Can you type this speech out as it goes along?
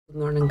Good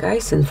morning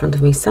guys, in front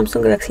of me is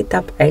Samsung Galaxy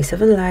Tab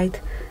A7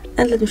 Lite,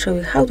 and let me show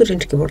you how to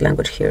change keyboard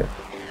language here.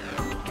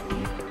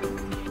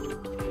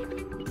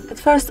 At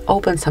first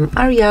open some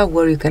area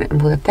where you can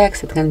input a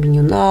text. It can be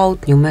new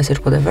note, new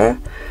message, whatever.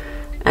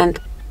 And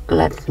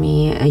let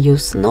me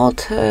use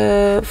Note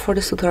for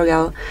this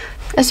tutorial.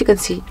 As you can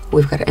see,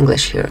 we've got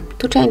English here.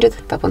 To change it,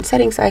 tap on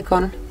settings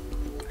icon,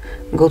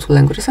 go to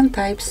languages and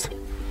types,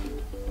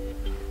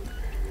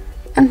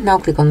 and now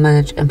click on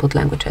manage input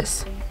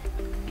languages.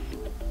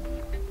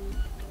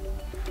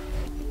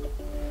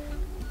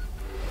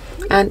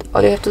 And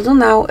all you have to do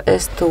now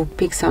is to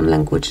pick some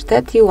language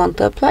that you want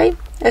to apply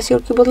as your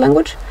keyboard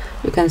language.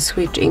 You can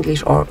switch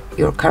English or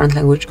your current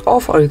language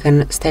off, or you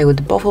can stay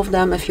with both of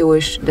them if you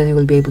wish. Then you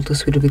will be able to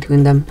switch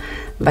between them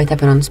by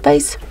tapping on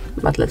space.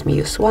 But let me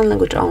use one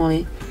language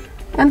only.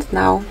 And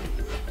now,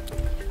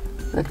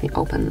 let me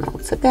open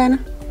Notes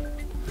again.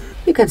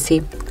 You can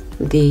see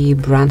the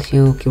brand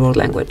new keyboard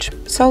language.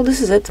 So this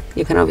is it.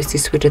 You can obviously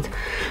switch it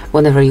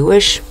whenever you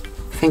wish.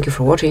 Thank you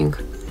for watching.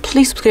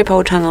 Please subscribe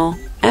our channel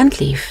and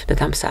leave the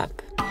thumbs up.